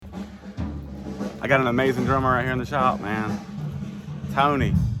I got an amazing drummer right here in the shop, man.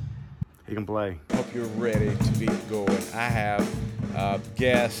 Tony. He can play. Hope you're ready to be going. I have a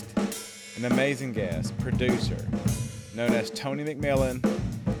guest, an amazing guest, producer, known as Tony McMillan.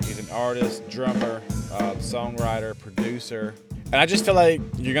 He's an artist, drummer, songwriter, producer. And I just feel like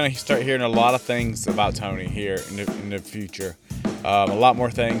you're going to start hearing a lot of things about Tony here in the future. A lot more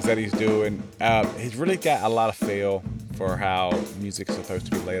things that he's doing. He's really got a lot of feel for how music's supposed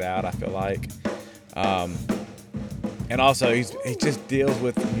to be laid out, I feel like. And also, he just deals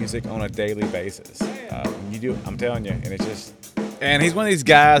with music on a daily basis. I'm telling you, and it's just... And he's one of these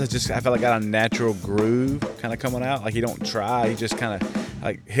guys that just, I feel like, got a natural groove kind of coming out. Like, he don't try. He just kind of,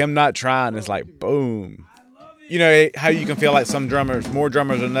 like, him not trying is like, boom. You know how you can feel like some drummers, more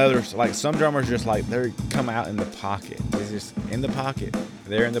drummers than others, like some drummers just like, they come out in the pocket. They're just in the pocket.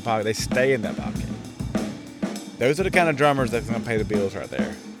 They're in the pocket. They stay in that pocket. Those are the kind of drummers that's going to pay the bills right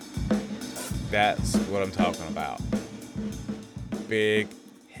there. That's what I'm talking about. Big,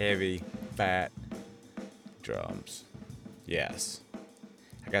 heavy, fat drums. Yes.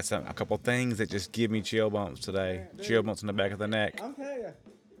 I got a couple things that just give me chill bumps today. Chill bumps in the back of the neck. I'm telling you.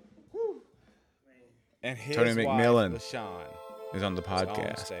 And his Tony McMillan wife, LaShawn, is on the is on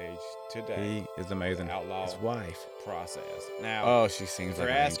podcast. stage today. He is amazing. Outlaw His wife. Process. Now, Oh, she seems if like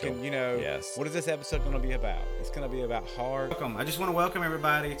you're an asking, angel. Yes. what is this episode going to be about? It's going to be about hard. Welcome. I just want to welcome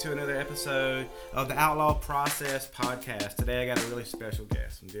everybody to another episode of the Outlaw Process podcast. Today I got a really special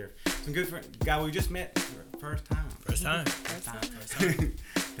guest, some good friend, guy we just met for the first time. First time.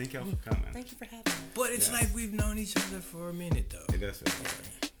 Thank y'all for coming. Thank you for having me. But it's like we've known each other for a minute, though. It does feel that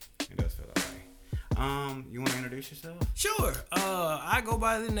way. It does feel that way. You want to introduce yourself? Sure. I go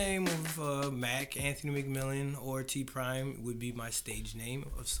by the name of Mac Anthony McMillan, or T Prime would be my stage name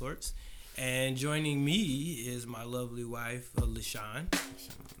of sorts. And joining me is my lovely wife, LaShawn.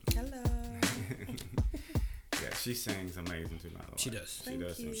 Hello. Yeah, she sings amazing too, by the way. She does. She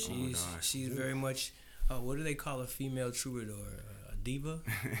does. you. Oh my gosh. She's very much, what do they call a female troubadour? A diva?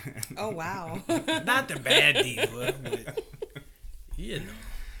 Oh, wow. Not the bad diva, but you know.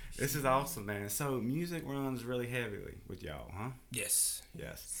 This is awesome, man. So music runs really heavily with y'all, huh? Yes.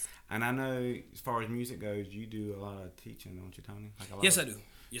 Yes. And I know as far as music goes, you do a lot of teaching, don't you, Tony? Like a lot Yes, of... I do.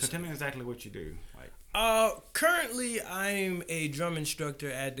 Yes, So I tell do. me exactly what you do. Like, Currently, I'm a drum instructor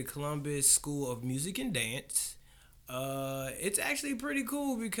at the Columbus School of Music and Dance. It's actually pretty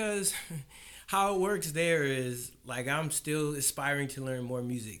cool because how it works there is, like, I'm still aspiring to learn more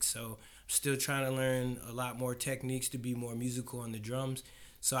music. So I'm still trying to learn a lot more techniques to be more musical on the drums.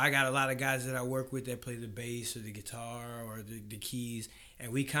 So I got a lot of guys that I work with that play the bass or the guitar or the keys,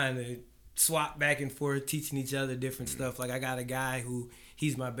 and we kind of swap back and forth teaching each other different stuff. Like, I got a guy who,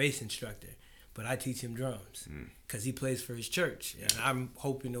 he's my bass instructor, but I teach him drums because he plays for his church. And I'm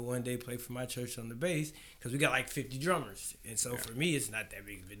hoping to one day play for my church on the bass because we got like 50 drummers. And so for me, it's not that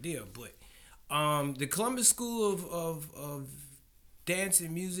big of a deal. But the Columbus School of Dance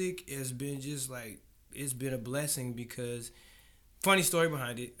and Music has been just like, it's been a blessing because... Funny story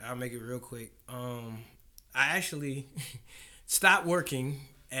behind it. I'll make it real quick. I actually stopped working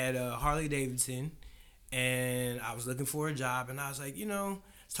at Harley Davidson, and I was looking for a job. And I was like, I was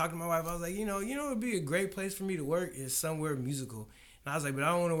talking to my wife. I was like, it'd be a great place for me to work is somewhere musical. And I was like, but I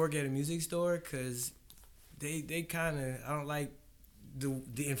don't want to work at a music store because they kind of, I don't like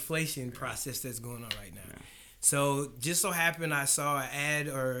the inflation process that's going on right now. Yeah. So just so happened I saw an ad,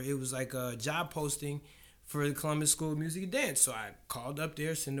 or it was like a job posting for the Columbus School of Music and Dance. So I called up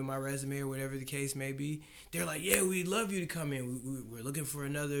there, sent them my resume or whatever the case may be. They're like, yeah, we'd love you to come in. We're looking for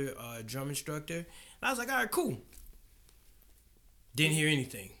another drum instructor. And I was like, all right, cool. Didn't hear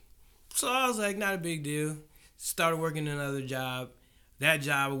anything. So I was like, not a big deal. Started working another job. That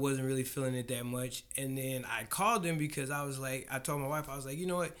job, I wasn't really feeling it that much. And then I called them because I was like, I told my wife, I was like, you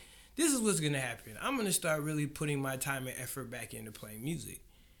know what? This is what's going to happen. I'm going to start really putting my time and effort back into playing music.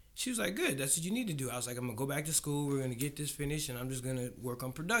 She was like, good, that's what you need to do. I was like, I'm going to go back to school. We're going to get this finished, and I'm just going to work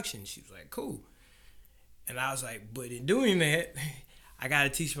on production. She was like, cool. And I was like, but in doing that, I got to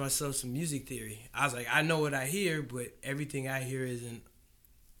teach myself some music theory. I was like, I know what I hear, but everything I hear isn't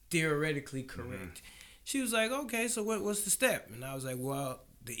theoretically correct. Mm-hmm. She was like, okay, so what's the step? And I was like, well,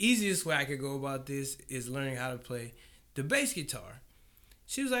 the easiest way I could go about this is learning how to play the bass guitar.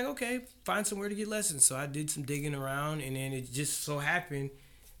 She was like, okay, find somewhere to get lessons. So I did some digging around, and then it just so happened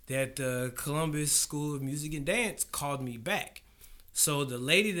that the Columbus School of Music and Dance called me back. So the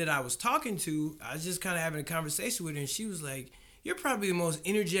lady that I was talking to, I was just kind of having a conversation with her, and she was like, you're probably the most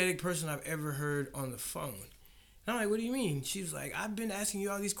energetic person I've ever heard on the phone. And I'm like, what do you mean? She was like, I've been asking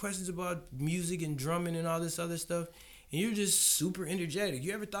you all these questions about music and drumming and all this other stuff, and you're just super energetic.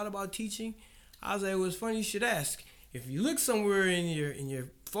 You ever thought about teaching? I was like, well, it's funny you should ask. If you look somewhere in your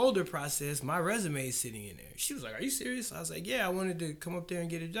folder process, my resume is sitting in there. She was like, are you serious? I was like, yeah, I wanted to come up there and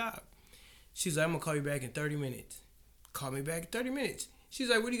get a job. She was like, I'm going to call you back in 30 minutes. Call me back in 30 minutes. She's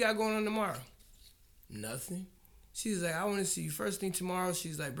like, what do you got going on tomorrow? Nothing. She's like, I want to see you first thing tomorrow.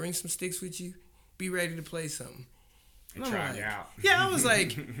 She's like, bring some sticks with you. Be ready to play something. And try you out. Yeah, I was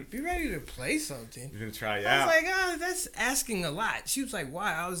like, be ready to play something. You're going to try you I out. was like, oh, that's asking a lot. She was like,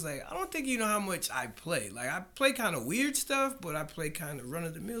 why? I was like, I don't think you know how much I play. Like, I play kind of weird stuff, but I play kind of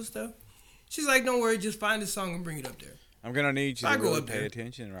run-of-the-mill stuff. She's like, don't worry, just find a song and bring it up there. I'm going to need you I to go really up pay there.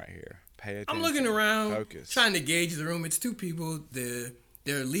 attention right here. Pay attention. I'm looking around, Focus. trying to gauge the room. It's two people.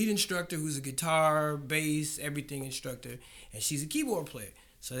 Their lead instructor, who's a guitar, bass, everything instructor, and she's a keyboard player.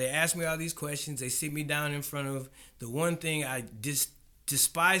 So they ask me all these questions. They sit me down in front of the one thing I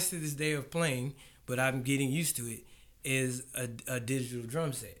despise to this day of playing, but I'm getting used to it, is a digital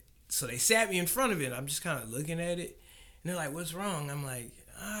drum set. So they sat me in front of it. I'm just kind of looking at it, and they're like, what's wrong? I'm like,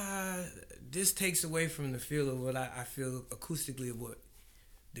 this takes away from the feel of what I feel acoustically of what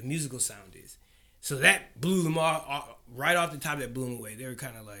the musical sound is. So that blew them all right off the top. That blew them away. They were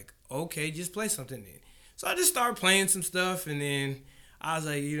kind of like, okay, just play something then. So I just started playing some stuff, and then I was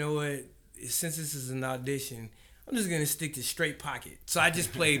like, you know what? Since this is an audition, I'm just gonna stick to straight pocket. So I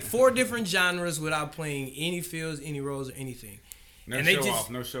just played 4 different genres without playing any fills, any rolls, or anything. No and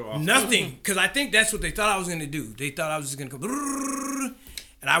show off. Nothing, because I think that's what they thought I was gonna do. They thought I was just gonna go,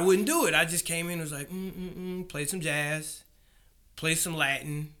 and I wouldn't do it. I just came in and was like, played some jazz, played some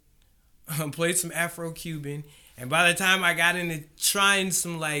Latin, played some Afro-Cuban, and by the time I got into trying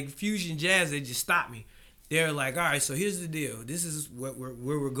some like fusion jazz, they just stopped me. They're like, all right, so here's the deal. This is where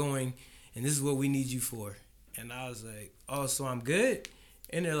we're going, and this is what we need you for. And I was like, oh, so I'm good?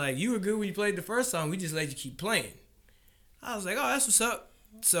 And they're like, you were good when you played the first song. We just let you keep playing. I was like, oh, that's what's up.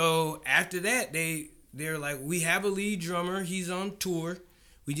 So after that, they're like, we have a lead drummer. He's on tour.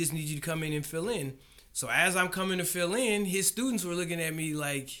 We just need you to come in and fill in. So as I'm coming to fill in, his students were looking at me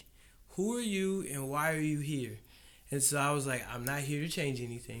like, who are you and why are you here? And so I was like, I'm not here to change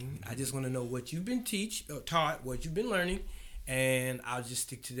anything. I just want to know what you've been taught, what you've been learning, and I'll just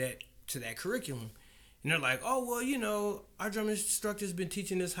stick to that curriculum. And they're like, oh, well, you know, our drum instructor's been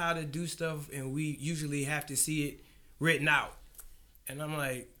teaching us how to do stuff, and we usually have to see it written out. And I'm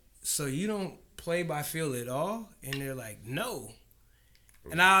like, so you don't play by feel at all? And they're like, no.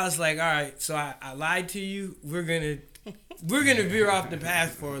 And I was like, all right, so I lied to you. We're gonna veer off the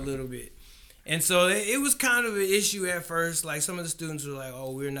path for a little bit. And so it was kind of an issue at first. Like, some of the students were like,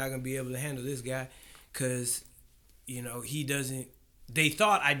 oh, we're not going to be able to handle this guy because, you know, they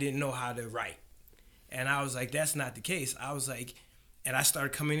thought I didn't know how to write. And I was like, that's not the case. I was like, and I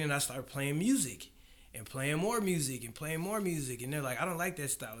started coming in, I started playing music and playing more music and playing more music. And they're like, I don't like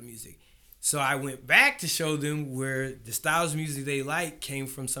that style of music. So I went back to show them where the styles of music they like came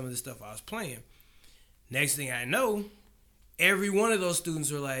from some of the stuff I was playing. Next thing I know, every one of those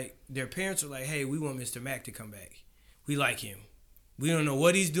students were like, their parents were like, hey, we want Mr. Mack to come back. We like him. We don't know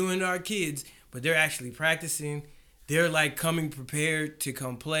what he's doing to our kids, but they're actually practicing. They're like coming prepared to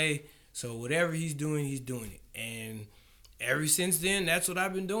come play. So whatever he's doing it. And ever since then, that's what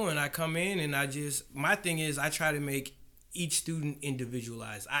I've been doing. I come in and my thing is I try to make each student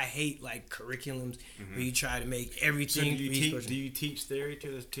individualized. I hate like curriculums where you try to make everything. So do you teach theory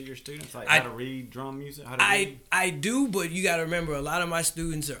to your students, like how to read drum music? I do, but you got to remember a lot of my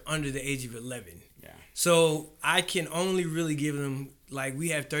students are under the age of 11. Yeah. So I can only really give them, like, we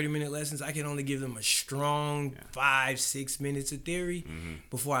have 30-minute lessons. I can only give them a strong 5-6 minutes of theory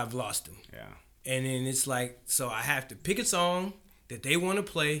before I've lost them. Yeah. And then it's like, so I have to pick a song that they want to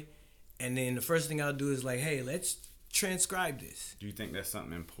play, and then the first thing I'll do is like, hey, let's transcribe this. Do you think that's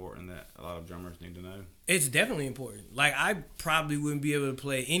something important that a lot of drummers need to know? It's definitely important. Like, I probably wouldn't be able to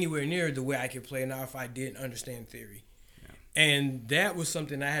play anywhere near the way I can play now if I didn't understand theory. Yeah. And that was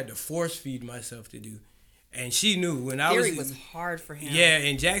something I had to force feed myself to do. And she knew when I Theory was hard for him. Yeah,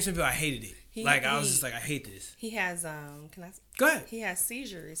 in Jacksonville, I hated it. I was just like, I hate this. He has Go ahead. He has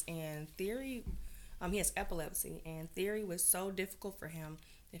seizures, and theory, he has epilepsy, and theory was so difficult for him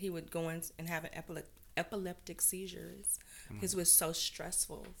that he would go in and have an epileptic seizures because it was so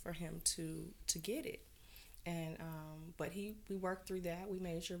stressful for him to get it. And but we worked through that. We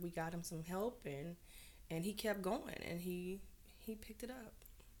made sure we got him some help, and he kept going, and he picked it up.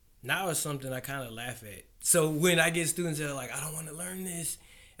 Now it's something I kind of laugh at. So when I get students that are like, I don't want to learn this,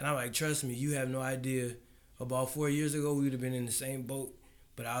 and I'm like, trust me, you have no idea. About 4 years ago, we would have been in the same boat.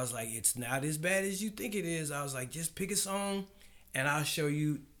 But I was like, it's not as bad as you think it is. I was like, just pick a song, and I'll show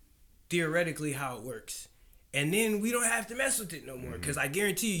you theoretically how it works. and then we don't have to mess with it no more. Because I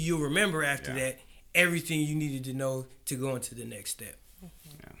guarantee you'll remember after that everything you needed to know to go into the next step. Yeah.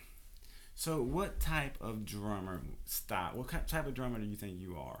 So, what type of drummer style? What type of drummer do you think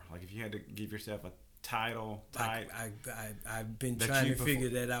you are? Like, if you had to give yourself a title, I've been trying to figure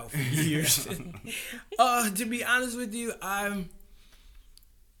that out for years. To be honest with you, I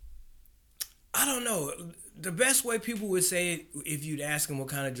don't know. The best way people would say it, if you'd ask them what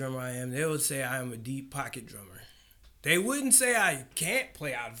kind of drummer I am, they would say I am a deep pocket drummer. They wouldn't say I can't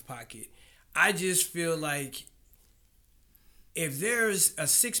play out of pocket. I just feel like if there's a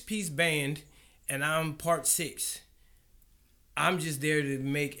 6-piece band and I'm part 6, I'm just there to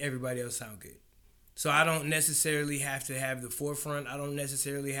make everybody else sound good. So I don't necessarily have to have the forefront. I don't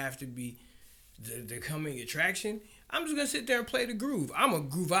necessarily have to be the coming attraction. I'm just going to sit there and play the groove. I'm a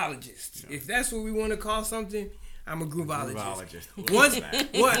grooveolgist. Yeah. If that's what we want to call something, I'm a grooveologist.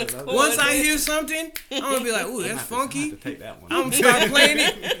 Once I hear something, I'm going to be like, ooh, that's funky. I'm going to start playing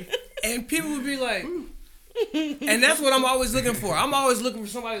it. And people will be like, and that's what I'm always looking for. I'm always looking for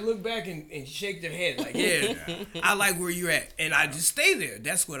somebody to look back and shake their head like, yeah, I like where you're at. And I just stay there.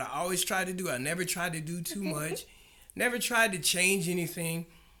 That's what I always try to do. I never tried to do too much. Never tried to change anything.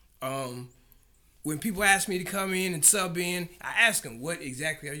 When people ask me to come in and sub in, I ask them, what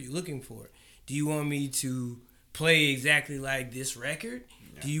exactly are you looking for? Do you want me to play exactly like this record?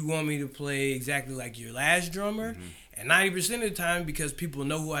 Yeah. Do you want me to play exactly like your last drummer? Mm-hmm. And 90% of the time, because people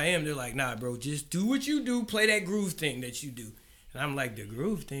know who I am, they're like, nah, bro, just do what you do. Play that groove thing that you do. And I'm like, the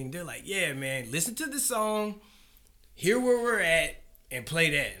groove thing? They're like, yeah, man, listen to the song, hear where we're at, and play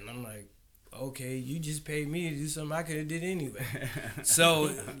that. And I'm like, okay, you just paid me to do something I could have did anyway. So,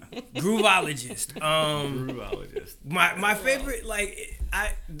 grooveologist. Grooveologist. My favorite, like,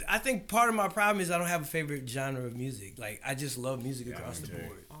 I think part of my problem is I don't have a favorite genre of music. Like, I just love music across the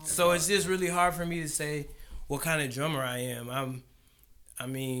board. So it's just really hard for me to say what kind of drummer I am.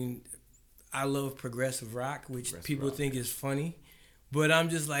 I love progressive rock, which people think is funny. But I'm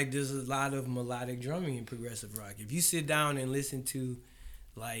just like, there's a lot of melodic drumming in progressive rock. If you sit down and listen to,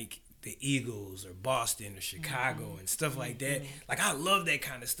 like, the Eagles or Boston or Chicago and stuff like that. Like, I love that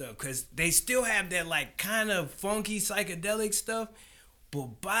kind of stuff because they still have that, like, kind of funky psychedelic stuff.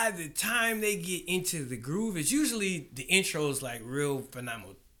 But by the time they get into the groove, it's usually the intro is, like, real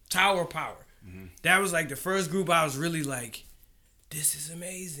phenomenal. Tower Power. Mm-hmm. That was, like, the first group I was really like, this is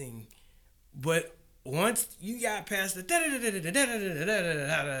amazing. But once you got past the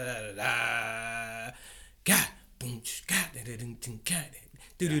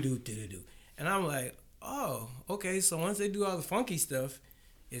and I'm like, oh, okay. So once they do all the funky stuff,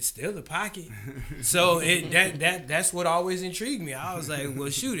 it's still the pocket. So that's what always intrigued me. I was like, well,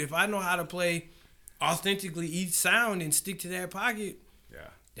 shoot, if I know how to play authentically each sound and stick to that pocket,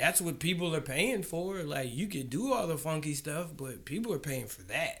 that's what people are paying for. Like, you could do all the funky stuff, but people are paying for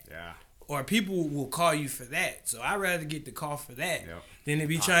that. Yeah. Or people will call you for that. So I'd rather get the call for that than to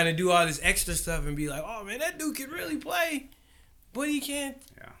be trying to do all this extra stuff and be like, oh man, that dude can really play. But he can't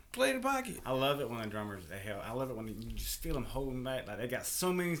play the pocket. I love it when the drummers, I love it when you just feel them holding back. Like, they got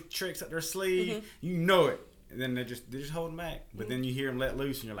so many tricks up their sleeve. Mm-hmm. You know it. And then they're just holding back. But then you hear them let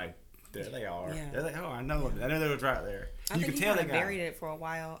loose and you're like, there they are. Yeah. They're like, oh, I know they was right there. I think he kind of buried it for a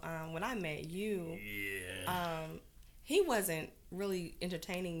while. When I met you, he wasn't really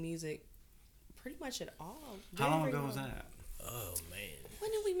entertaining music pretty much at all. How long ago was that? Oh, man.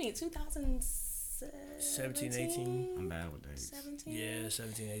 When did we meet? 2017, 18. I'm bad with dates. 17? Yeah,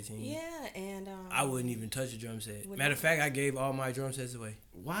 17, 18. Yeah, and I wouldn't even touch a drum set. Matter of fact, I gave all my drum sets away.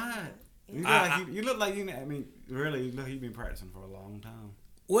 Why? You look like you really, you look like you've been practicing for a long time.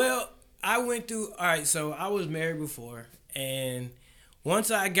 Well, I went through, all right, so I was married before, and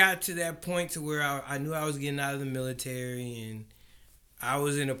once I got to that point to where I knew I was getting out of the military and I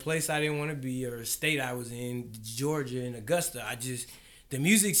was in a place I didn't want to be, or a state I was in, Georgia, in Augusta, the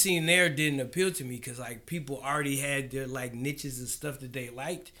music scene there didn't appeal to me because, like, people already had their, like, niches and stuff that they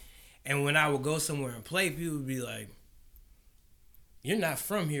liked. And when I would go somewhere and play, people would be like, you're not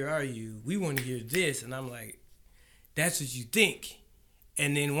from here, are you? We want to hear this. And I'm like, that's what you think.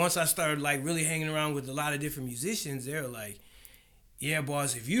 And then once I started, like, really hanging around with a lot of different musicians, they were like, yeah,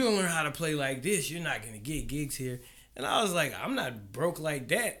 boss, if you don't learn how to play like this, you're not going to get gigs here. And I was like, I'm not broke like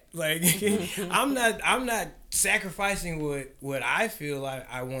that. Like, I'm not sacrificing what I feel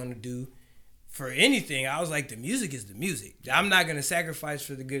I want to do for anything. I was like, the music is the music. I'm not going to sacrifice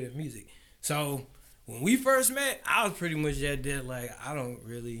for the good of music. So when we first met, I was pretty much at that, like, I don't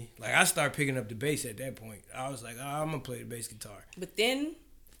really, like, I started picking up the bass at that point. I was like, oh, I'm going to play the bass guitar. But then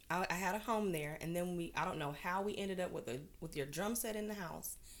I had a home there, and then I don't know how we ended up with your drum set in the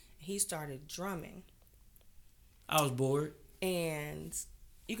house. He started drumming. I was bored. And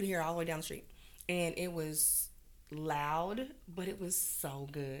you could hear it all the way down the street. And it was loud, but it was so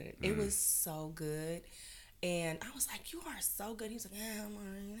good. It was so good. And I was like, you are so good. He was like, I'm all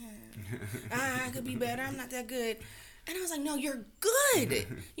right. I could be better. I'm not that good. And I was like, no, you're good.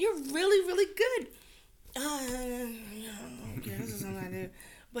 You're really, really good. Okay, this is something I do.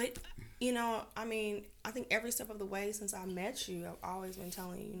 But, you know, I mean, I think every step of the way since I met you, I've always been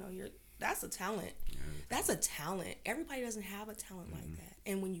telling you, you know, that's a talent. That's a talent. Everybody doesn't have a talent like that.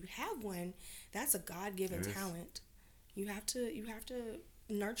 And when you have one, that's a God-given talent. You have to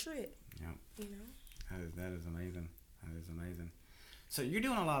nurture it. Yeah. You know? That is amazing. That is amazing. So you're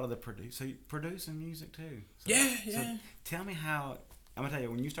doing a lot of the producing music too. So, Yeah. So tell me how. I'm gonna tell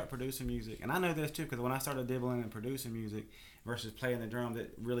you, when you start producing music, and I know this too, because when I started dibbling and producing music versus playing the drums,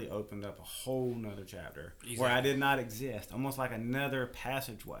 it really opened up a whole nother chapter where I did not exist, almost like another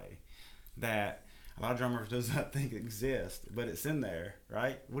passageway that a lot of drummers does not think exists, but it's in there,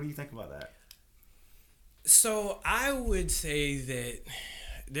 right? What do you think about that? So I would say that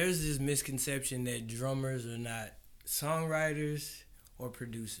there's this misconception that drummers are not songwriters or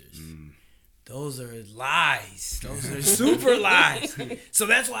producers. Those are lies. Those are super lies. So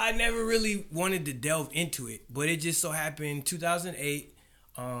that's why I never really wanted to delve into it. But it just so happened 2008,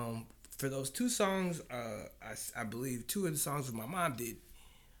 for those two songs, I believe two of the songs my mom did,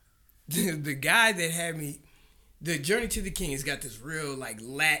 the guy that had me, the Journey to the King has got this real like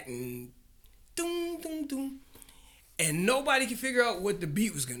Latin doom, doom, doom. And nobody could figure out what the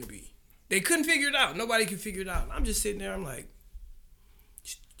beat was going to be. They couldn't figure it out. Nobody could figure it out. I'm just sitting there, I'm like,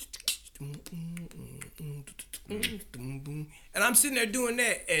 and I'm sitting there doing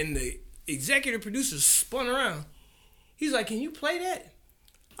that, and the executive producer spun around. He's like, can you play that?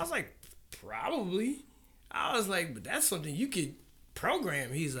 I was like, probably. I was like, but that's something you could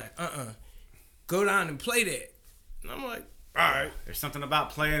program. He's like, go down and play that. And I'm like, all right. There's something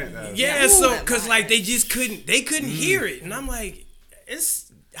about playing it though. Yeah, so because like they couldn't hear it, and I'm like,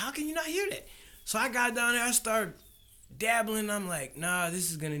 how can you not hear that? So I got down there, I started dabbling. I'm like, nah,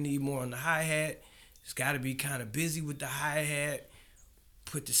 this is gonna need more on the hi-hat. It's got to be kind of busy with the hi-hat.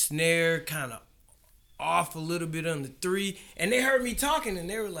 Put the snare kind of off a little bit on the 3, and they heard me talking, and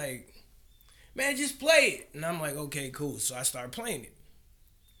they were like, man, just play it. And I'm like, okay, cool. So I started playing it.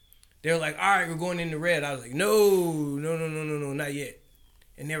 They were like, all right, we're going into red. I was like, no, not yet.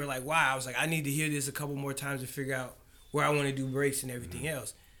 And they were like, why? I was like, I need to hear this a couple more times to figure out where I want to do breaks and everything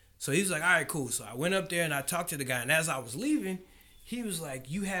else. So he was like, all right, cool. So I went up there and I talked to the guy. And as I was leaving, he was like,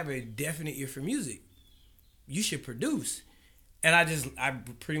 you have a definite ear for music. You should produce. And I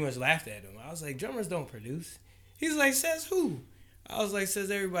pretty much laughed at him. I was like, drummers don't produce. He's like, says who? I was like, says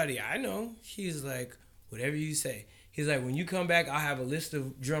everybody I know. He's like, whatever you say. He's like, when you come back, I'll have a list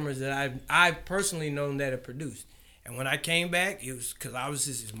of drummers that I've personally known that have produced. And when I came back, it was because I was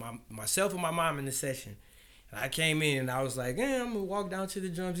just myself and my mom in the session. And I came in and I was like, I'm going to walk down to the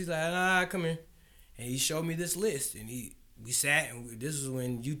drums. He's like, come here. And he showed me this list. And we sat, and this was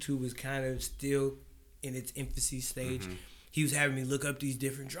when YouTube was kind of still in its infancy stage. Mm-hmm. He was having me look up these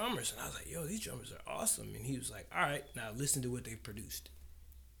different drummers. And I was like, yo, these drummers are awesome. And he was like, all right, now listen to what they've produced.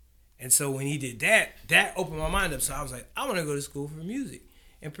 And so when he did that opened my mind up. So I was like, I want to go to school for music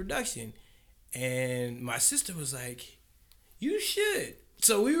and production. And my sister was like, you should.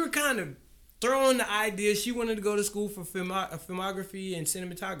 So we were kind of throwing the idea. She wanted to go to school for filmography and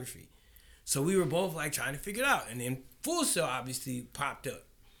cinematography. So we were both like trying to figure it out. And then Full Sail obviously popped up.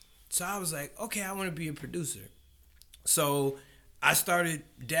 So I was like, okay, I want to be a producer. So I started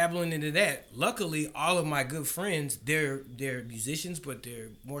dabbling into that. Luckily, all of my good friends, they're musicians, but they're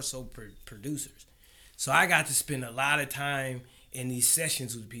more so producers. So I got to spend a lot of time in these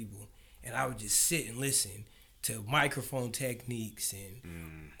sessions with people, and I would just sit and listen to microphone techniques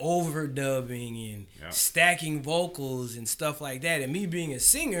and overdubbing and stacking vocals and stuff like that. And me being a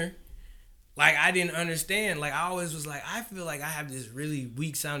singer, like I didn't understand. Like I always was like, I feel like I have this really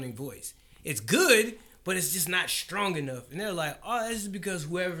weak sounding voice. It's good, but it's just not strong enough. And they're like, oh, this is because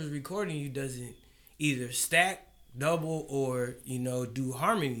whoever's recording you doesn't either stack, double, or, do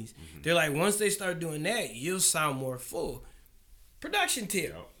harmonies. Mm-hmm. They're like, once they start doing that, you'll sound more full. Production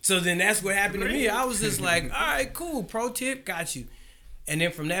tip. So then that's what happened to me. I was just like, all right, cool, pro tip, got you. And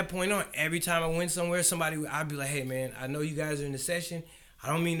then from that point on, every time I went somewhere, I'd be like, hey, man, I know you guys are in the session. I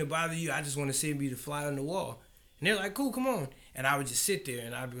don't mean to bother you. I just want to sit and be the fly on the wall. And they're like, cool, come on. And I would just sit there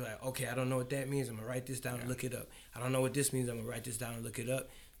and I'd be like, okay, I don't know what that means. I'm going to write this down and look it up. I don't know what this means. I'm going to write this down and look it up.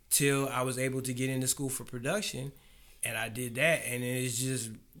 Till I was able to get into school for production. And I did that. And it's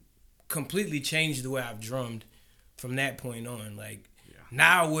just completely changed the way I've drummed from that point on. Like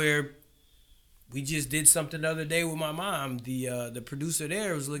now where we just did something the other day with my mom. The producer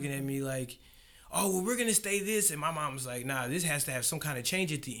there was looking at me like, oh, well, we're going to stay this. And my mom was like, nah, this has to have some kind of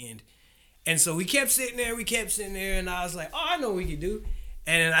change at the end. And so we kept sitting there, and I was like, oh, I know what we can do.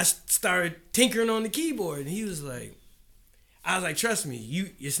 And then I started tinkering on the keyboard, and he was like, I was like, trust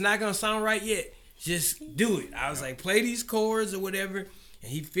me, it's not going to sound right yet. Just do it. I was like, play these chords or whatever.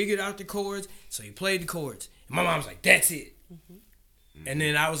 And he figured out the chords, so he played the chords. And my mom was like, that's it. Mm-hmm. And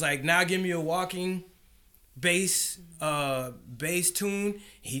then I was like, now give me a walking bass tune.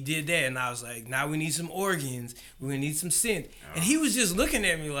 He did that, and I was like, now we need some organs. We're going to need some synth. Oh. And he was just looking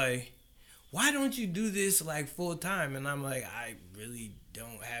at me like, why don't you do this like full time? And I'm like, I really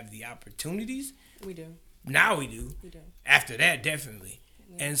don't have the opportunities. We do. Now we do. We do. After that, definitely.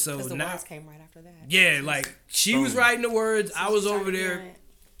 Yeah. And so the now, words came right after that. Yeah, like she was writing the words. I was over there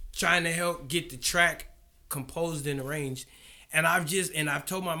trying to help get the track composed and arranged. And I've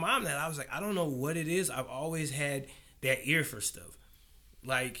told my mom that I was like, I don't know what it is. I've always had that ear for stuff.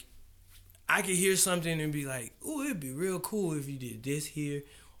 Like, I could hear something and be like, ooh, it'd be real cool if you did this here,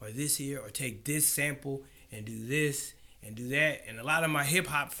 or take this sample and do this and do that. And a lot of my hip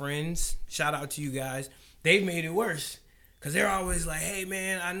hop friends, shout out to you guys, they've made it worse. Cause they're always like, hey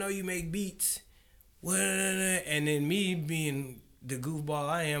man, I know you make beats. And then me being the goofball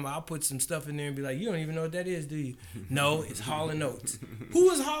I am, I'll put some stuff in there and be like, you don't even know what that is, do you? No, it's Hall & Oates. Who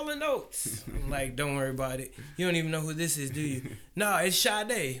is Hall & Oates? I'm like, don't worry about it. You don't even know who this is, do you? No, it's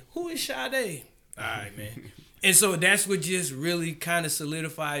Sade. Who is Sade? All right, man. And so that's what just really kind of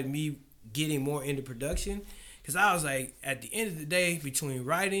solidified me getting more into production. Because I was like, at the end of the day, between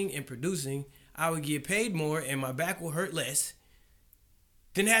writing and producing, I would get paid more and my back will hurt less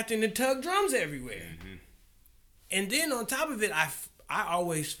than having to tug drums everywhere. Mm-hmm. And then on top of it, I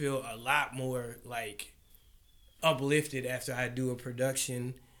always feel a lot more like uplifted after I do a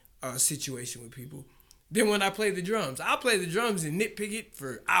production situation with people than when I play the drums. I'll play the drums and nitpick it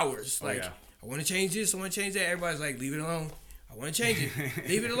for hours. I want to change this, I want to change that. Everybody's like, leave it alone. I want to change it.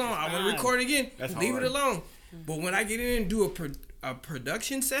 Leave it alone. I want to record again. Leave it alone. But when I get in and do a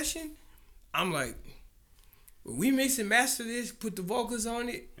production session, I'm like, when we mix and master this, put the vocals on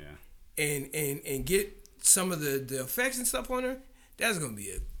it, and get some of the effects and stuff on her, that's gonna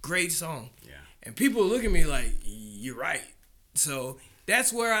be a great song. Yeah. And people look at me like, you're right. So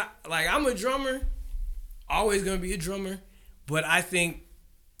that's where I'm a drummer, always gonna be a drummer, but I think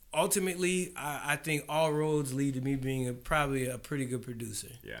ultimately I think all roads lead to me being probably a pretty good producer.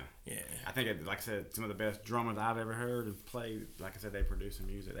 Yeah. Yeah. I think, like I said, some of the best drummers I've ever heard have played, like I said, they produce the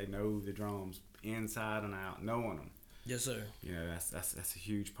music. They know the drums inside and out, knowing them. Yes, sir. You know, that's a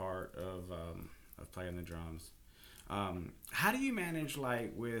huge part of playing the drums. How do you manage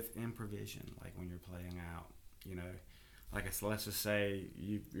like with improvisation, like when you're playing out? You know, like let's just say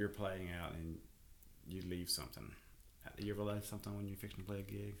you're playing out and you leave something. You ever leave something when you're fixing to play a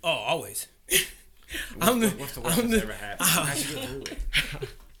gig? Oh, always. What's the worst that's ever happened? How'd you get through it?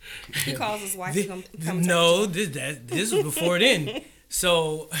 He calls his wife to come. No, this was before then.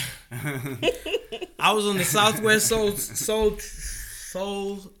 So I was on the Southwest Soul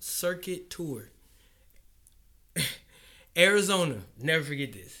Circuit tour. Arizona, never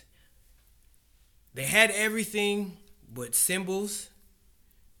forget this. They had everything but cymbals,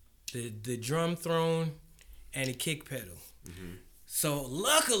 the drum throne, and a kick pedal. Mm-hmm. So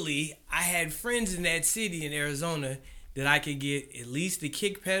luckily, I had friends in that city in Arizona that I could get at least the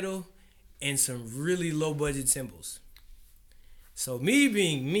kick pedal and some really low budget cymbals. So me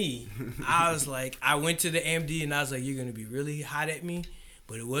being me, I was like, I went to the MD and I was like, you're gonna be really hot at me,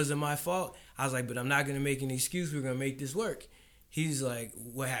 but it wasn't my fault. I was like, but I'm not gonna make an excuse. We're gonna make this work. He's like,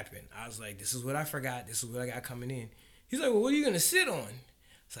 what happened? I was like, this is what I forgot. This is what I got coming in. He's like, well, what are you gonna sit on?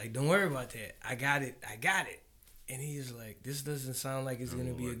 It's like, don't worry about that. I got it. And he's like, this doesn't sound like it's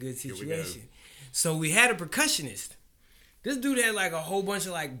gonna be a good situation. So we had a percussionist. This dude had like a whole bunch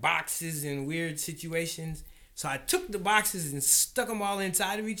of like boxes and weird situations. So I took the boxes and stuck them all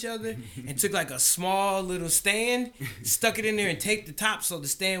inside of each other and took like a small little stand, stuck it in there and taped the top so the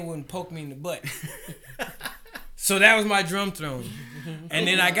stand wouldn't poke me in the butt. So that was my drum throne. And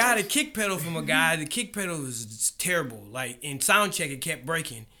then I got a kick pedal from a guy. The kick pedal was terrible. Like in sound check, it kept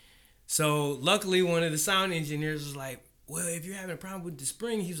breaking. So luckily one of the sound engineers was like, well, if you're having a problem with the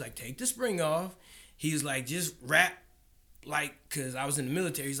spring, he was like, take the spring off. He was like, just wrap, like, cause I was in the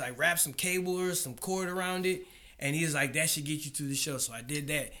military, he's like, wrap some cable or some cord around it. And he was like, that should get you through the show. So I did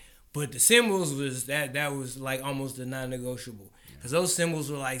that. But the cymbals was, that was like almost a non-negotiable. Cause those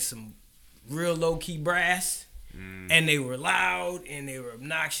cymbals were like some real low-key brass. And they were loud and they were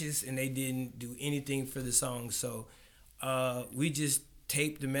obnoxious and they didn't do anything for the song. So we just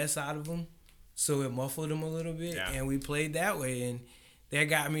taped the mess out of them so it muffled them a little bit, Yeah. and we played that way, and that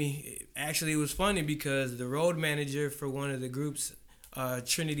got me. Actually, it was funny because the road manager for one of the groups,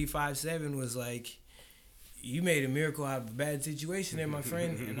 Trinity 5-7, was like, "You made a miracle out of a bad situation there, my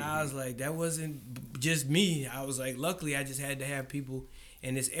friend." And I was like, that wasn't just me. I was like, luckily, I just had to have people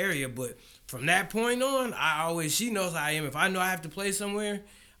in this area. But from that point on, she knows how I am. If I know I have to play somewhere,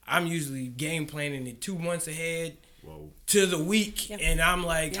 I'm usually game planning it 2 months ahead. Whoa. To the week. Yeah. And I'm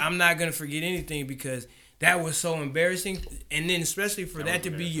like, Yeah. I'm not going to forget anything because that was so embarrassing. And then especially for that to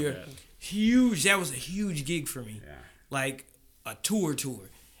be your huge, that was a huge gig for me. Yeah. Like a tour.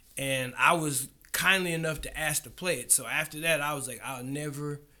 And I was kindly enough to ask to play it. So after that, I was like, I'll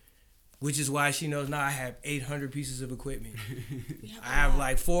never, which is why she knows now I have 800 pieces of equipment. I have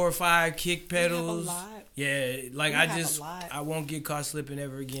like 4 or 5 kick pedals. You have a lot. Yeah, like You I have just, a lot. I won't get caught slipping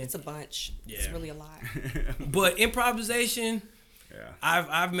ever again. It's a bunch. Yeah. It's really a lot. But improvisation, Yeah.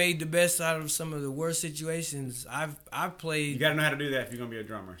 I've made the best out of some of the worst situations. I've played. You got to know how to do that if you're gonna be a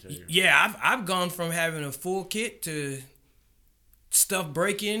drummer. So Yeah, I've gone from having a full kit to stuff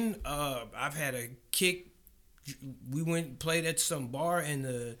breaking. I've had a kick. We went and played at some bar and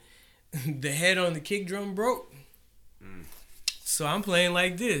the head on the kick drum broke. So I'm playing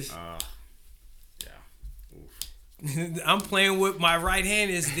like this. Yeah. Oof. I'm playing with my right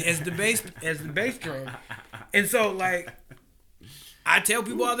hand as the bass drum, and so like I tell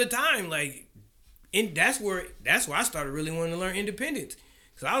people all the time, like, and that's where I started really wanting to learn independence,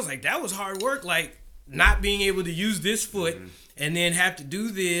 because I was like, that was hard work, like not being able to use this foot and then have to do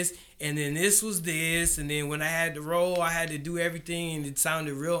this, and then this was this, and then when I had to roll, I had to do everything, and it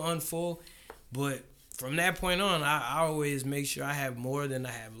sounded real unfull. But from that point on, I always make sure I have more than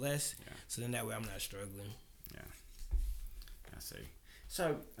I have less, so then that way I'm not struggling. I see.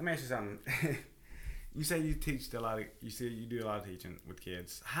 So let me ask you something. You say you teach a lot of. You say you do a lot of teaching with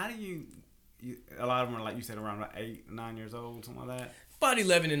kids. How do you? A lot of them are like you said around like 8, 9 years old, something like that. About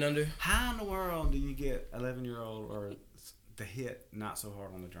 11 and under. How in the world do you get 11-year-old or to hit not so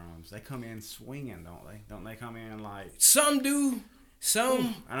hard on the drums? They come in swinging, don't they? Don't they come in like? Some do.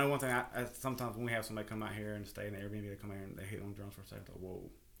 Some. I know one thing. I sometimes when we have somebody come out here and stay in the Airbnb, they come here and they hit on the drums for a second. Like, whoa,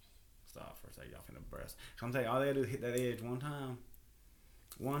 stop for a second. Y'all finna breast. So I'm telling you, all they gotta do is hit that edge one time.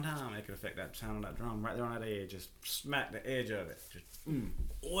 One time, it could affect that sound on that drum right there on that edge. Just smack the edge of it. Just,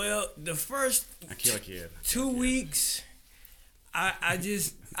 Well, the first I kill a kid. 2 weeks,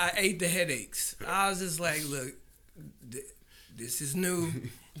 I ate the headaches. I was just like, look, this is new.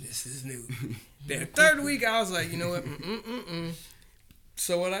 This is new. The third week, I was like, you know what?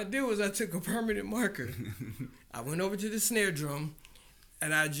 So what I did was I took a permanent marker. I went over to the snare drum,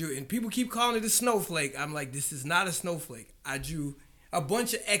 and I drew. And people keep calling it a snowflake. I'm like, this is not a snowflake. I drew a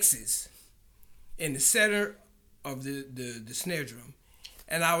bunch of X's in the center of the snare drum.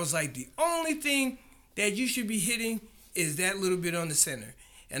 And I was like, the only thing that you should be hitting is that little bit on the center.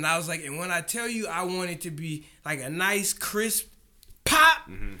 And I was like, and when I tell you I want it to be like a nice, crisp pop,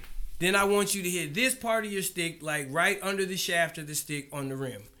 then I want you to hit this part of your stick, like right under the shaft of the stick on the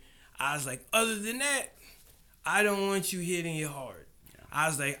rim. I was like, other than that, I don't want you hitting it hard. Yeah. I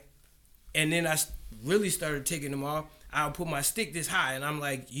was like, and then I really started taking them off. I'll put my stick this high, and I'm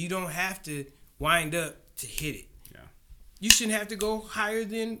like, you don't have to wind up to hit it. Yeah. You shouldn't have to go higher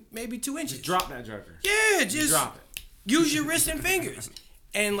than maybe 2 inches. Just drop that joker. Yeah, just drop it. Use your wrist and fingers.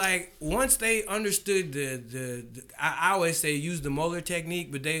 And like once they understood I always say use the molar technique,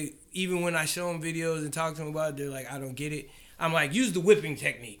 but they even when I show them videos and talk to them about it, they're like, I don't get it. I'm like, use the whipping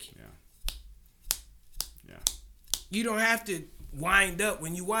technique. Yeah. You don't have to wind up.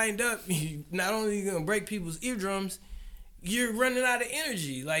 When you wind up, you not only are you gonna break people's eardrums, you're running out of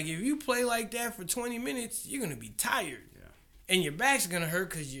energy. Like if you play like that for 20 minutes, you're gonna be tired. Yeah. And your back's gonna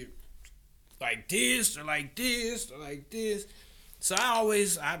hurt because you're like this or like this or like this. So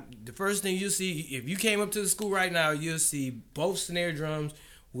the first thing you'll see, if you came up to the school right now, you'll see both snare drums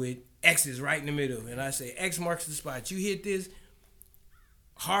with X's right in the middle. And I say, X marks the spot. You hit this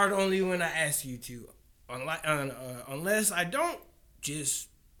hard only when I ask you to. Unless I don't, just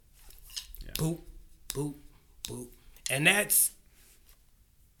boop, boop, boop. And that's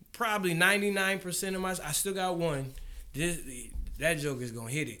probably 99% of I still got one. That joker's going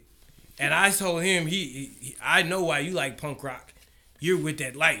to hit it. And I told him, I know why you like punk rock. You're with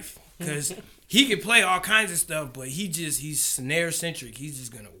that life. Because he can play all kinds of stuff, but he's snare centric. He's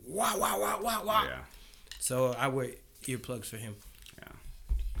just going to wah, wah, wah, wah, wah. Yeah. So I wear earplugs for him. Yeah.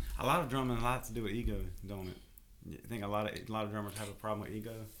 A lot of drumming has a lot to do with ego, don't it? You think a lot of drummers have a problem with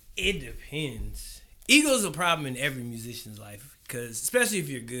ego? It depends. Ego's a problem in every musician's life. Because especially if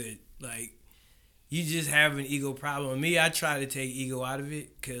you're good. Like, you just have an ego problem. Me, I try to take ego out of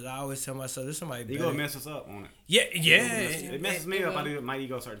it because I always tell myself there's somebody better. Ego messes up on it. Yeah. It messes me up. My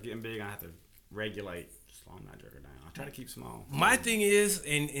ego starts getting big. I have to regulate. Slow my trigger down. I try to keep small. My thing is,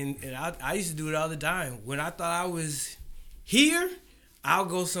 and I used to do it all the time. When I thought I was here, I'll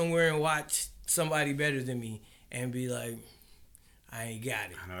go somewhere and watch somebody better than me and be like, I ain't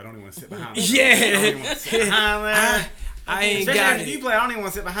got it. I know. I don't even want to sit behind. Yeah. I don't even want to sit behind there. I ain't Especially got after it. you play, I don't even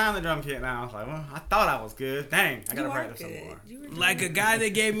want to sit behind the drum kit now. I was like, well, I thought I was good. Dang, I gotta practice some more. Like a guy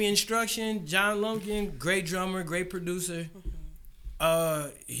that gave me instruction, John Lumpkin, great drummer, great producer.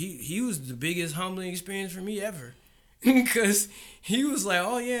 He was the biggest humbling experience for me ever, because he was like,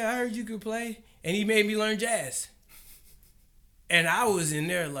 "Oh yeah, I heard you could play," and he made me learn jazz. And I was in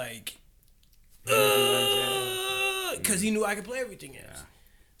there like, because he knew I could play everything else. Yeah.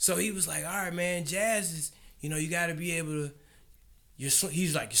 So he was like, "All right, man, jazz is, you got to be able to."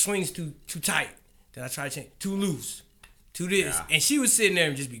 He's like, your swing's too tight. Then I try to change, too loose, too this, yeah. And she was sitting there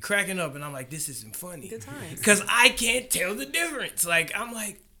and just be cracking up, and I'm like, this isn't funny. Good times. Because I can't tell the difference. Like I'm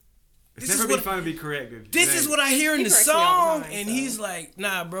like, it's never been fun to be corrected. This is what I hear in the song, and he's like,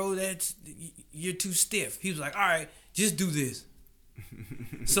 nah, bro, you're too stiff. He was like, all right, just do this.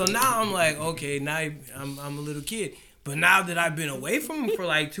 So now I'm like, okay, now I'm a little kid. But now that I've been away from him for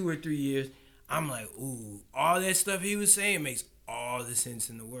like 2 or 3 years, I'm like, ooh, all that stuff he was saying makes all the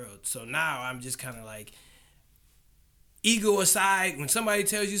sense in the world. So now I'm just kind of like, ego aside, when somebody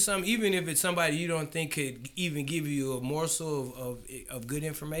tells you something, even if it's somebody you don't think could even give you a morsel of good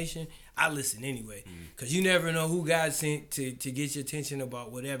information, I listen anyway. Because you never know who God sent to get your attention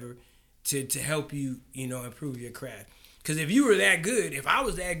about whatever to help you, improve your craft. Because if you were that good, if I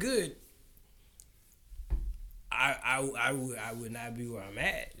was that good, I would not be where I'm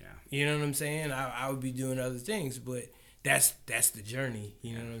at. Yeah. You know what I'm saying? I would be doing other things, but that's the journey.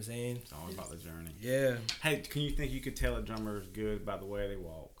 You know what I'm saying? It's all about the journey. Yeah. Hey, can you think you could tell a drummer is good by the way they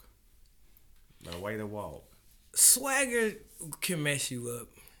walk? By the way they walk. Swagger can mess you up.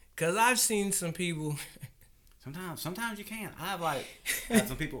 Because I've seen some people. Sometimes you can't. I've had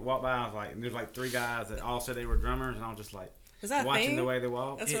some people walk by. I was like, and there's like 3 guys that all said they were drummers, and I was just like, is that watching thing? the way they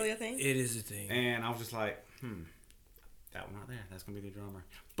walk. That's really a thing? It is a thing. And I was just like, that one right there, that's gonna be the drummer.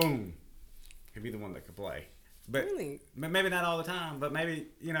 Boom, could be the one that could play. But really? Maybe not all the time. But maybe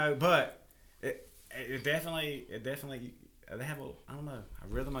But it definitely they have I don't know, a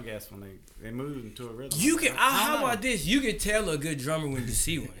rhythm, I guess, when they move into a rhythm. You can. How about this? You can tell a good drummer when you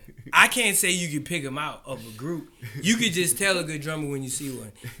see one. I can't say you can pick them out of a group. You could just tell a good drummer when you see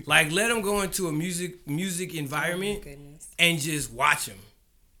one. Like, let them go into a music environment and just watch them.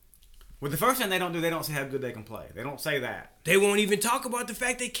 Well, the first thing they don't say how good they can play. They don't say that. They won't even talk about the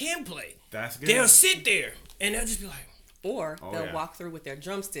fact they can play. That's good. They'll sit there and they'll just be like, or they'll walk through with their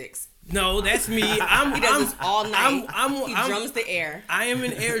drumsticks. No, that's me. He does this all night. He drums the air. I am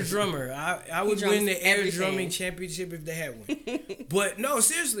an air drummer. I would win the air drumming championship if they had one. But no,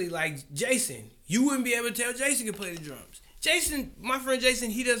 seriously, like Jason, you wouldn't be able to tell Jason can play the drums. Jason, my friend Jason,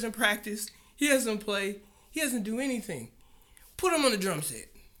 he doesn't practice. He doesn't play. He doesn't do anything. Put him on the drum set.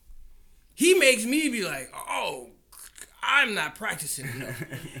 He makes me be like, oh, I'm not practicing enough.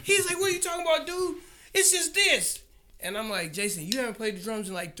 He's like, what are you talking about, dude? It's just this. And I'm like, Jason, you haven't played the drums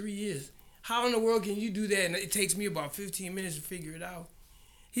in like 3 years. How in the world can you do that? And it takes me about 15 minutes to figure it out.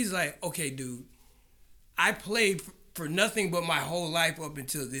 He's like, okay, dude, I played for nothing but my whole life up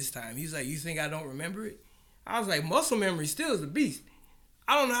until this time. He's like, you think I don't remember it? I was like, muscle memory still is a beast.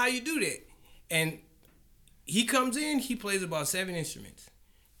 I don't know how you do that. And he comes in, he plays about 7 instruments.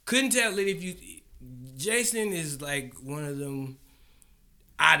 Couldn't tell it if you... Jason is like one of them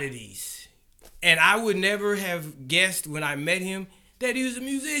oddities. And I would never have guessed when I met him that he was a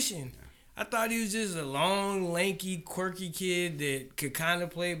musician. I thought he was just a long, lanky, quirky kid that could kind of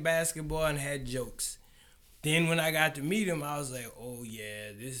play basketball and had jokes. Then when I got to meet him, I was like, oh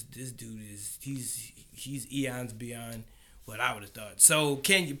yeah, this dude he's eons beyond what I would have thought. So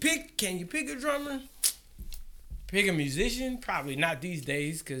can you pick a drummer? Pick a musician? Probably not these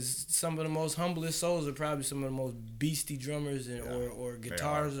days, because some of the most humblest souls are probably some of the most beastie drummers or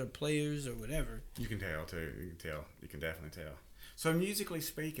guitars or players or whatever. You can tell too. You can definitely tell. So musically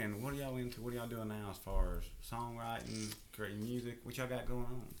speaking, what are y'all into? What are y'all doing now as far as songwriting, creating music? What y'all got going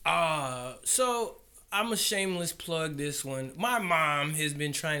on? So I'm a shameless plug this one. My mom has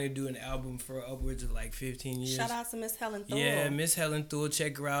been trying to do an album for upwards of like 15 years. Shout out to Miss Helen Thule. Yeah, Miss Helen Thule.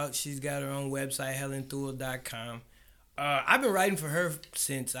 Check her out. She's got her own website, helenthule.com. I've been writing for her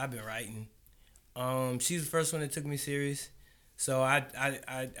since I've been writing. She's the first one that took me serious. So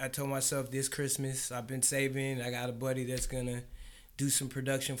I told myself this Christmas, I've been saving. I got a buddy that's going to do some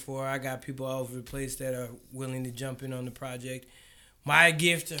production for her. I got people all over the place that are willing to jump in on the project. My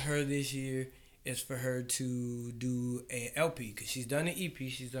gift to her this year is for her to do a LP, because she's done an EP,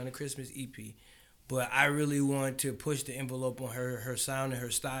 she's done a Christmas EP, but I really want to push the envelope on her sound and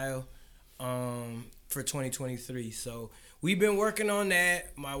her style for 2023. So we've been working on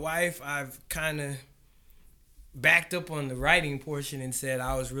that. My wife, I've kind of backed up on the writing portion and said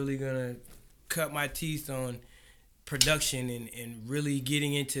I was really gonna cut my teeth on production and really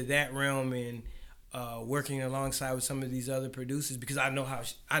getting into that realm and working alongside with some of these other producers, because I know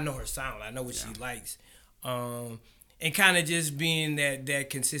her sound, I know what she likes, and kind of just being that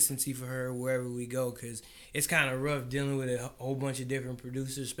consistency for her wherever we go, because it's kind of rough dealing with a whole bunch of different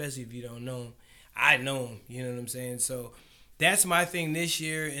producers, especially if you don't know them. I know them, you know what I'm saying? So that's my thing this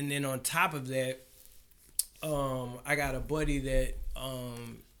year. And then on top of that, I got a buddy that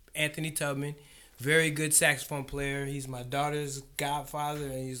Anthony Tubman, very good saxophone player. He's my daughter's godfather,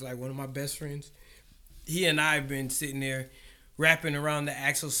 and he's like one of my best friends. He and I have been sitting there wrapping around the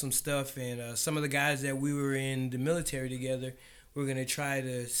axle some stuff, and some of the guys that we were in the military together, we're going to try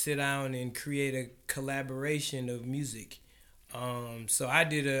to sit down and create a collaboration of music. So I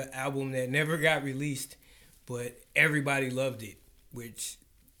did an album that never got released, but everybody loved it, which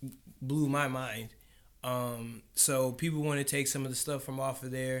blew my mind. So people want to take some of the stuff from off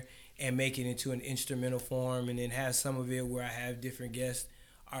of there and make it into an instrumental form, and then have some of it where I have different guest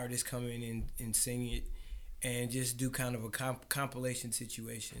artists come in and sing it, and just do kind of a compilation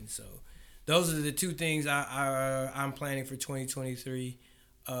situation. So those are the two things I'm planning for 2023.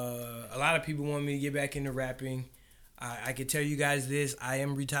 A lot of people want me to get back into rapping. I can tell you guys this, I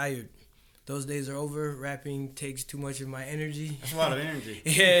am retired. Those days are over. Rapping takes too much of my energy. That's a lot of energy.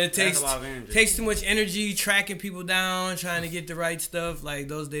 Yeah, it takes a lot of energy. Takes too much energy tracking people down, trying to get the right stuff. Like,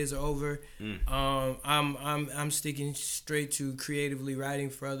 those days are over. I'm sticking straight to creatively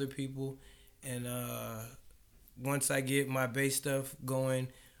writing for other people, and once I get my bass stuff going,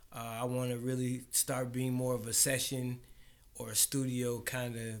 I want to really start being more of a session or a studio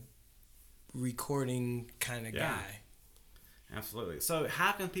kind of recording kind of guy. Absolutely. So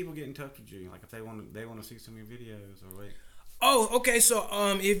how can people get in touch with you? Like, if they want to see some of your videos or what? Oh, okay. So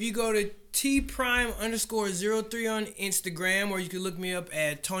if you go to tprime_03 on Instagram, or you can look me up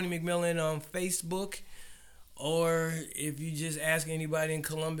at Tony McMillan on Facebook, or if you just ask anybody in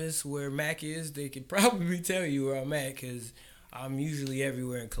Columbus where Mac is, they could probably tell you where I'm at, because I'm usually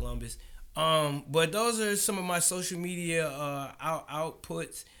everywhere in Columbus. But those are some of my social media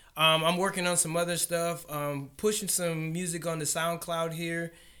outputs. I'm working on some other stuff, pushing some music on the SoundCloud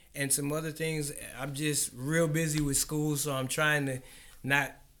here and some other things. I'm just real busy with school, so I'm trying to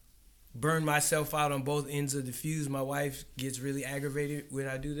not burn myself out on both ends of the fuse. My wife gets really aggravated when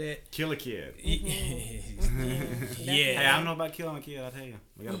I do that. Kill a kid. Yeah. Hey, I don't know about killing a kid, I tell you.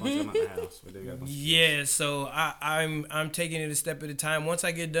 We got a bunch of them at the house. We do got a bunch of Yeah, so I'm taking it a step at a time. Once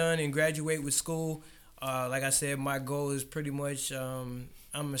I get done and graduate with school, like I said, my goal is pretty much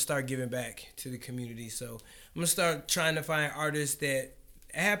I'm going to start giving back to the community. So I'm going to start trying to find artists that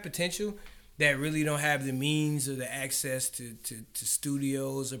have potential, that really don't have the means or the access to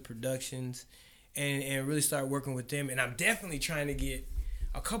studios or productions, and really start working with them. And I'm definitely trying to get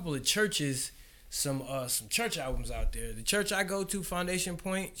a couple of churches some church albums out there. The church I go to, Foundation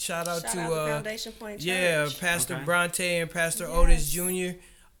Point, shout out to Foundation Point Church. Yeah, Pastor Bronte and Pastor Otis Jr.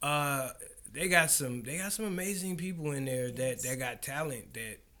 They got some amazing people in there that got talent,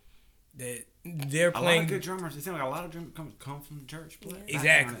 that they're playing. A lot of good drummers. It seems like a lot of drummers come from the church.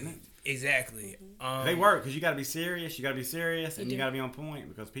 Exactly. They work, because you got to be serious. You got to be serious, and you got to be on point,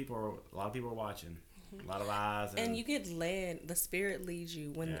 because a lot of people are watching. A lot of eyes. And you get led. The Spirit leads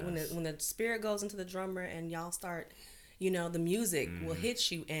you. When the Spirit goes into the drummer and y'all start, the music will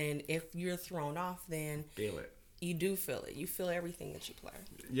hit you. And if you're thrown off, then feel it. You do feel it. You feel everything that you play.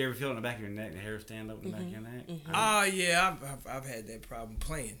 You ever feel it in the back of your neck, the hair stand up in the back of your neck? Oh yeah, I've had that problem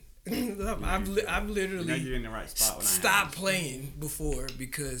playing. I've literally you're in the right spot. Stopped playing before,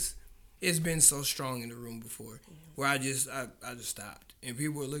 because it's been so strong in the room before, where I just stopped, and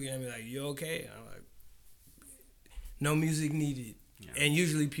people were looking at me like, "You okay?" And I'm like, "No music needed." Yeah. And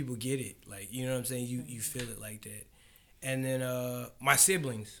usually people get it, like, you know what I'm saying. You feel it like that. And then my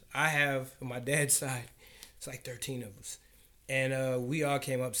siblings, I have on my dad's side, it's like 13 of us, and we all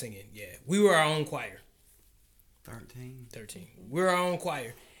came up singing. Yeah, we were our own choir. 13. We're our own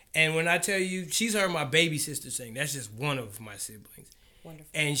choir. And when I tell you, she's heard my baby sister sing. That's just one of my siblings. Wonderful.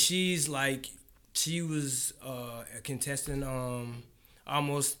 And she's like, she was a contestant on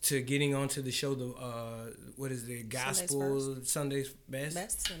almost to getting onto the show. What is the gospel Sunday's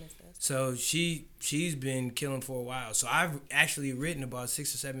best? Sunday's best. So she's been killing for a while. So I've actually written about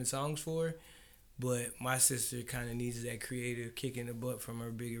 6 or 7 songs for her, but my sister kind of needs that creative kick in the butt from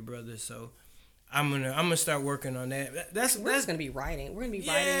her bigger brother. So I'm gonna start working on that. That's gonna be writing. We're gonna be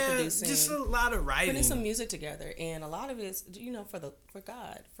writing, producing, just a lot of writing, putting some music together, and a lot of it's for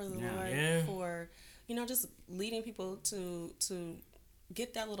God, for the Lord, for just leading people to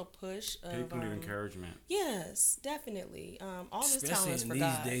get that little push of people need encouragement. Yes, definitely. All this especially talent is for in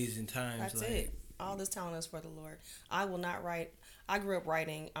God. these days and times. That's it. All this talent is for the Lord. I will not write. I grew up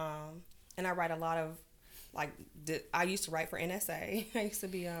writing, and I write a lot of I used to write for NSA. I used to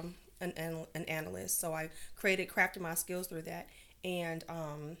be an analyst, so I crafted my skills through that, and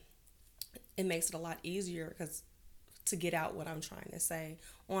it makes it a lot easier to get out what I'm trying to say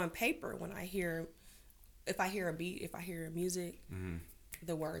on paper. When if I hear a beat, if I hear music,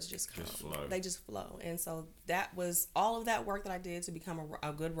 the words just come. They just flow, and so that was all of that work that I did to become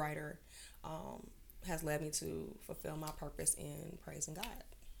a good writer. Has led me to fulfill my purpose in praising God.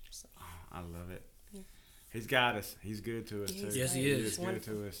 So. I love it. Yeah. He's got us. He's good to us, too. Yes, he is. He's good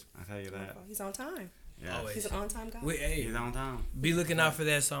to us. I tell you that. He's on time. Yeah. He's an on-time guy. He's on time. Be looking out for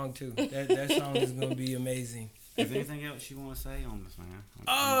that song, too. That song is going to be amazing. Is there anything else you want to say on this, man?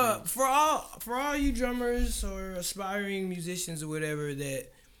 For all you drummers or aspiring musicians or whatever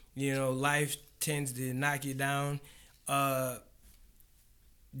that, life tends to knock you down,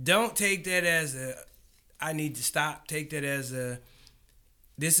 don't take that as I need to stop. Take that as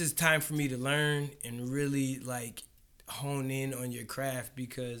this is time for me to learn and really hone in on your craft,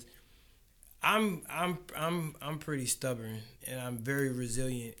 because I'm pretty stubborn and I'm very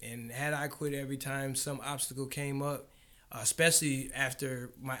resilient. And had I quit every time some obstacle came up, especially after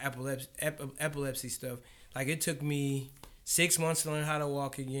my epilepsy stuff, it took me 6 months to learn how to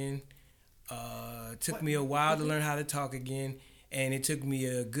walk again. Took me a while to learn how to talk again, and it took me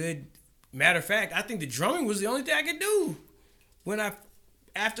a good. Matter of fact, I think the drumming was the only thing I could do.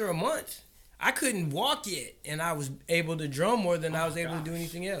 After a month, I couldn't walk yet, and I was able to drum more than I was able to do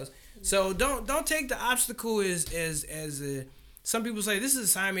anything else. So don't take the obstacle as some people say this is a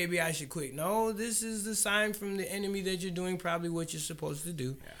sign maybe I should quit. No, this is the sign from the enemy that you're doing probably what you're supposed to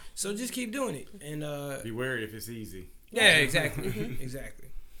do. Yeah. So just keep doing it, and be wary if it's easy. Yeah, exactly, exactly.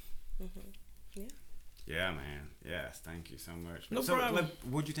 Yeah. Yeah, man. Yes, thank you so much. No problem.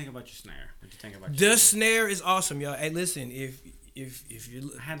 What'd you think about your snare? The snare is awesome, y'all. Hey, listen, if you're,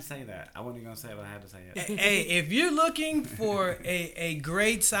 I had to say that. I wasn't gonna say it, but I had to say it. Hey, if you're looking for a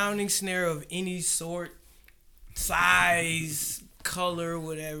great sounding snare of any sort, size, color,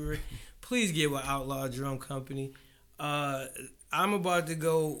 whatever, please get with Outlaw Drum Company. I'm about to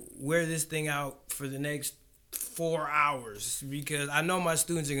go wear this thing out for the next 4 hours because I know my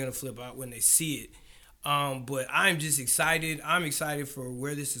students are gonna flip out when they see it. But I'm just excited. I'm excited for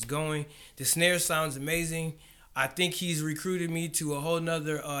where this is going. The snare sounds amazing. I think he's recruited me to a whole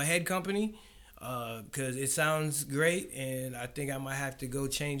nother head company because it sounds great, and I think I might have to go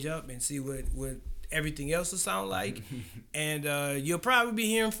change up and see what everything else will sound like. And you'll probably be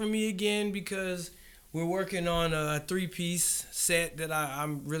hearing from me again because we're working on a 3-piece set that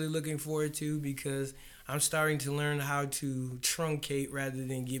I'm really looking forward to because I'm starting to learn how to truncate rather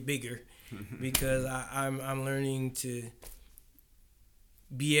than get bigger. Because I'm learning to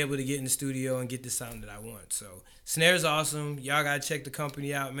be able to get in the studio and get the sound that I want. So snare's awesome. Y'all gotta check the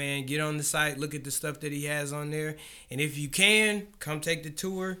company out, man. Get on the site, look at the stuff that he has on there, and if you can, come take the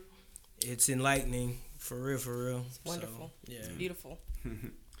tour. It's enlightening, for real, for real. It's wonderful. So, yeah, beautiful.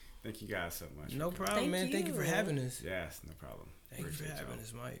 Thank you guys so much. No problem, man. Thank you for having us. Yes, no problem. Thank you for having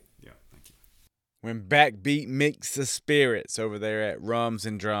us, Mike. Yeah, thank you. When Backbeat Mix the Spirits over there at Rums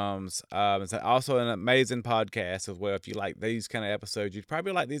and Drums. It's also an amazing podcast as well. If you like these kind of episodes, you'd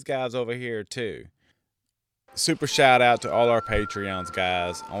probably like these guys over here too. Super shout out to all our Patreons,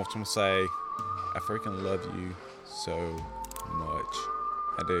 guys. I just want to say I freaking love you so much.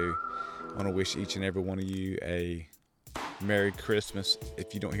 I do. I want to wish each and every one of you a Merry Christmas.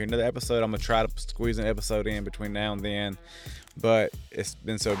 If you don't hear another episode, I'm going to try to squeeze an episode in between now and then. But it's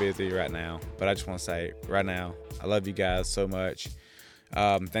been so busy right now. But I just want to say right now, I love you guys so much.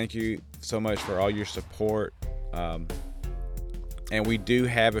 Thank you so much for all your support. And we do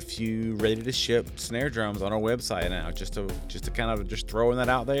have a few ready to ship snare drums on our website now. Just to kind of just throwing that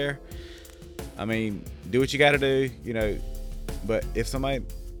out there. I mean, do what you got to do, you know. But if somebody,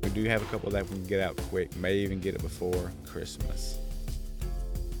 we do have a couple that we can get out quick. May even get it before Christmas.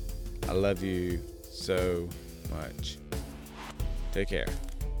 I love you so much. Take care.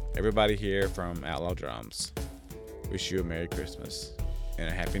 Everybody here from Outlaw Drums. Wish you a Merry Christmas. and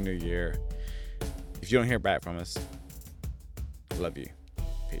a happy new year. If you don't hear back from us, love you.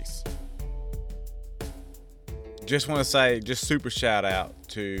 Peace. Just want to say, just super shout out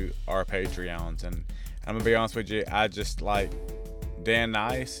to our Patreons. And I'm going to be honest with you, I just like Dan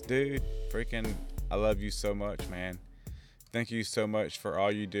Nice, dude. Freaking, I love you so much, man. Thank you so much for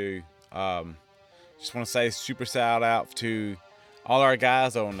all you do. Just want to say super shout out to all our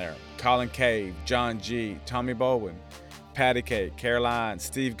guys on there. Colin Cave, John G, Tommy Bowen, Patty Cake, Caroline,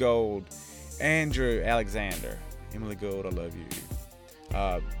 Steve Gold, Andrew Alexander, Emily Gold, I love you.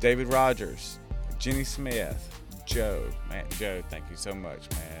 David Rogers, Jenny Smith, Joe, man, Joe, thank you so much,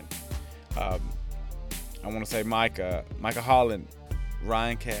 man. I want to say Micah Holland,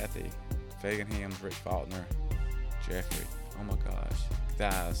 Ryan Cathy, Fagan Hims, Rick Faulkner, Jeffrey. Oh my gosh,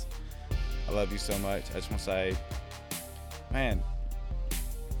 guys, I love you so much. I just want to say, man,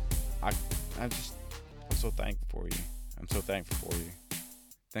 I'm so thankful for you. I'm so thankful for you.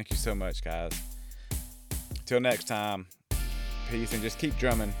 Thank you so much, guys. Till next time, peace, and just keep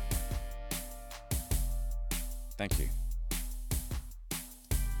drumming. Thank you.